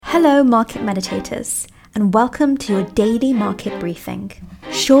Hello, market meditators, and welcome to your daily market briefing.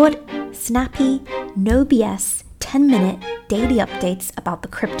 Short, snappy, no BS, 10-minute daily updates about the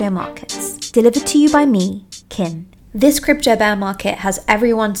crypto markets. Delivered to you by me, Kin. This crypto bear market has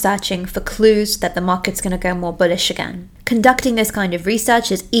everyone searching for clues that the market's going to go more bullish again. Conducting this kind of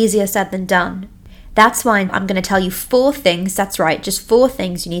research is easier said than done. That's why I'm going to tell you 4 things, that's right, just 4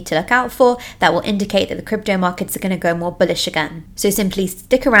 things you need to look out for that will indicate that the crypto markets are going to go more bullish again. So simply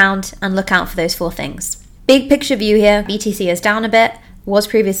stick around and look out for those 4 things. Big picture view here, BTC is down a bit, was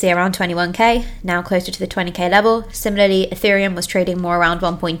previously around 21k, now closer to the 20k level. Similarly, Ethereum was trading more around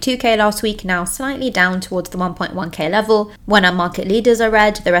 1.2k last week, now slightly down towards the 1.1k level. When our market leaders are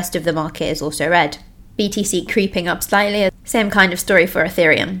red, the rest of the market is also red. BTC creeping up slightly, same kind of story for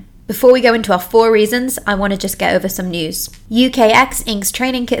Ethereum. Before we go into our 4 reasons, I want to just get over some news. UKX inks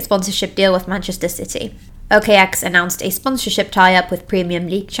training kit sponsorship deal with Manchester City. OKX announced a sponsorship tie-up with Premium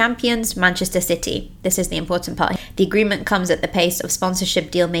League champions Manchester City. This is the important part. The agreement comes at the pace of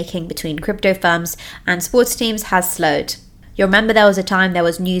sponsorship deal-making between crypto firms and sports teams has slowed. You'll remember there was a time there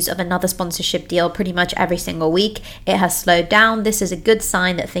was news of another sponsorship deal pretty much every single week. It has slowed down. This is a good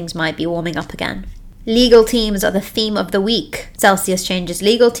sign that things might be warming up again. Legal teams are the theme of the week. Celsius Change's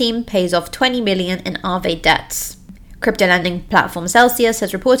legal team pays off 20 million in Aave debts. Crypto lending platform Celsius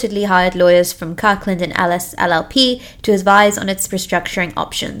has reportedly hired lawyers from Kirkland & Ellis LLP to advise on its restructuring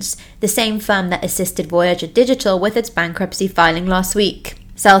options, the same firm that assisted Voyager Digital with its bankruptcy filing last week.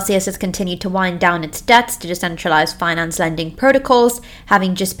 Celsius has continued to wind down its debts to decentralized finance lending protocols,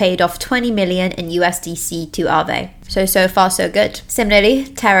 having just paid off 20 million in USDC to Aave. So far so good. Similarly,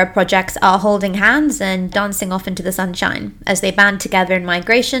 Terra projects are holding hands and dancing off into the sunshine as they band together in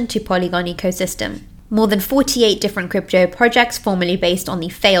migration to Polygon ecosystem. More than 48 different crypto projects formerly based on the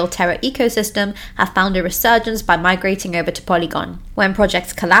failed Terra ecosystem have found a resurgence by migrating over to Polygon. When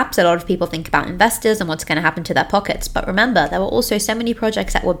projects collapse, a lot of people think about investors and what's going to happen to their pockets. But remember, there were also so many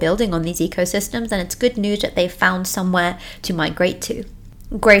projects that were building on these ecosystems, and it's good news that they've found somewhere to migrate to.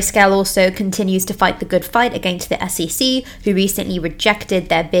 Grayscale also continues to fight the good fight against the SEC, who recently rejected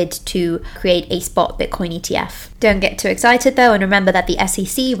their bid to create a spot Bitcoin ETF. Don't get too excited though, and remember that the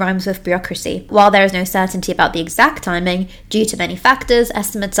SEC rhymes with bureaucracy. While there is no certainty about the exact timing, due to many factors,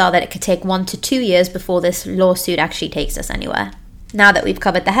 estimates are that it could take 1 to 2 years before this lawsuit actually takes us anywhere. Now that we've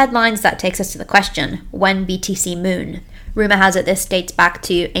covered the headlines, that takes us to the question, when BTC moon? Rumor has it this dates back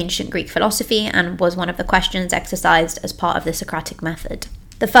to ancient Greek philosophy and was one of the questions exercised as part of the Socratic method.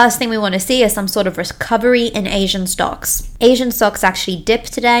 The first thing we want to see is some sort of recovery in Asian stocks. Asian stocks actually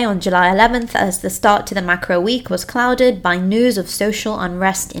dipped today on July 11th as the start to the macro week was clouded by news of social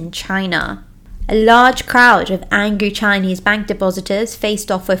unrest in China. A large crowd of angry Chinese bank depositors faced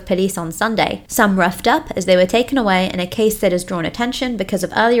off with police on Sunday. Some roughed up as they were taken away in a case that has drawn attention because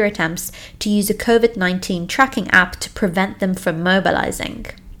of earlier attempts to use a COVID-19 tracking app to prevent them from mobilizing.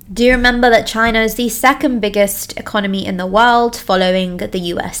 Do you remember that China is the second biggest economy in the world following the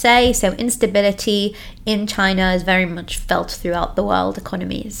USA? So instability in China is very much felt throughout the world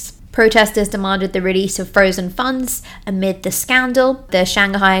economies. Protesters demanded the release of frozen funds amid the scandal. The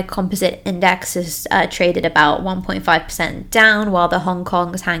Shanghai Composite Index is traded about 1.5% down, while the Hong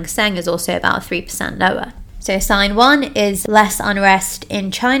Kong's Hang Seng is also about 3% lower. So sign 1 is less unrest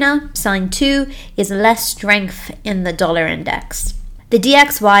in China. Sign 2 is less strength in the dollar index. The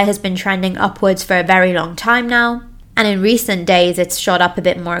DXY has been trending upwards for a very long time now, and in recent days it's shot up a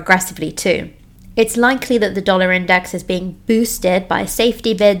bit more aggressively too. It's likely that the dollar index is being boosted by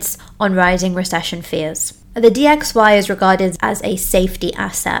safety bids on rising recession fears. The DXY is regarded as a safety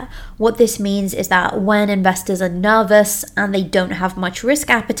asset. What this means is that when investors are nervous and they don't have much risk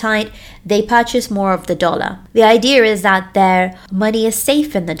appetite, they purchase more of the dollar. The idea is that their money is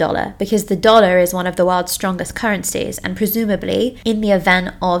safe in the dollar because the dollar is one of the world's strongest currencies, and presumably in the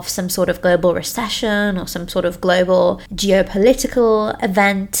event of some sort of global recession or some sort of global geopolitical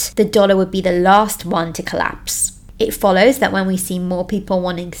event, the dollar would be the last one to collapse. It follows that when we see more people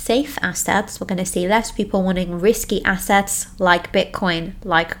wanting safe assets, we're going to see less people wanting risky assets like Bitcoin,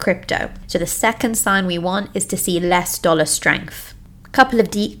 like crypto. So the second sign we want is to see less dollar strength. A couple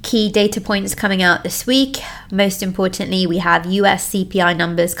of key data points coming out this week. Most importantly, we have US CPI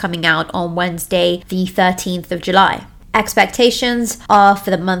numbers coming out on Wednesday, the 13th of July. Expectations are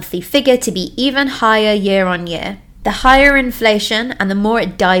for the monthly figure to be even higher year on year. The higher inflation and the more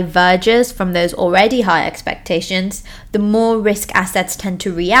it diverges from those already high expectations, the more risk assets tend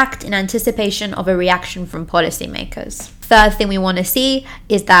to react in anticipation of a reaction from policymakers. Third thing we want to see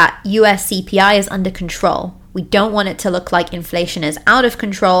is that US CPI is under control. We don't want it to look like inflation is out of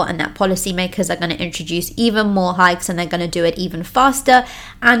control and that policymakers are going to introduce even more hikes and they're going to do it even faster.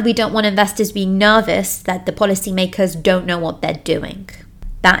 And we don't want investors being nervous that the policymakers don't know what they're doing.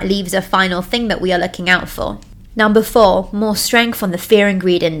 That leaves a final thing that we are looking out for. Number 4, more strength on the Fear and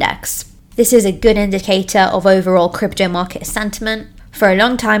Greed Index. This is a good indicator of overall crypto market sentiment. For a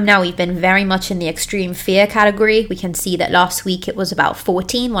long time now, we've been very much in the extreme fear category. We can see that last week it was about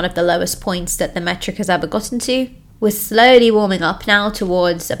 14, one of the lowest points that the metric has ever gotten to. We're slowly warming up now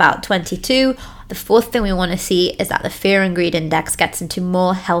towards about 22. The fourth thing we want to see is that the Fear and Greed Index gets into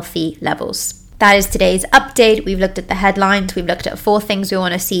more healthy levels. That is today's update. We've looked at the headlines. We've looked at 4 things we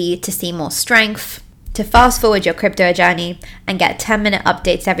want to see more strength. To fast forward your crypto journey and get 10-minute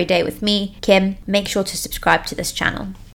updates every day with me, Kim, make sure to subscribe to this channel.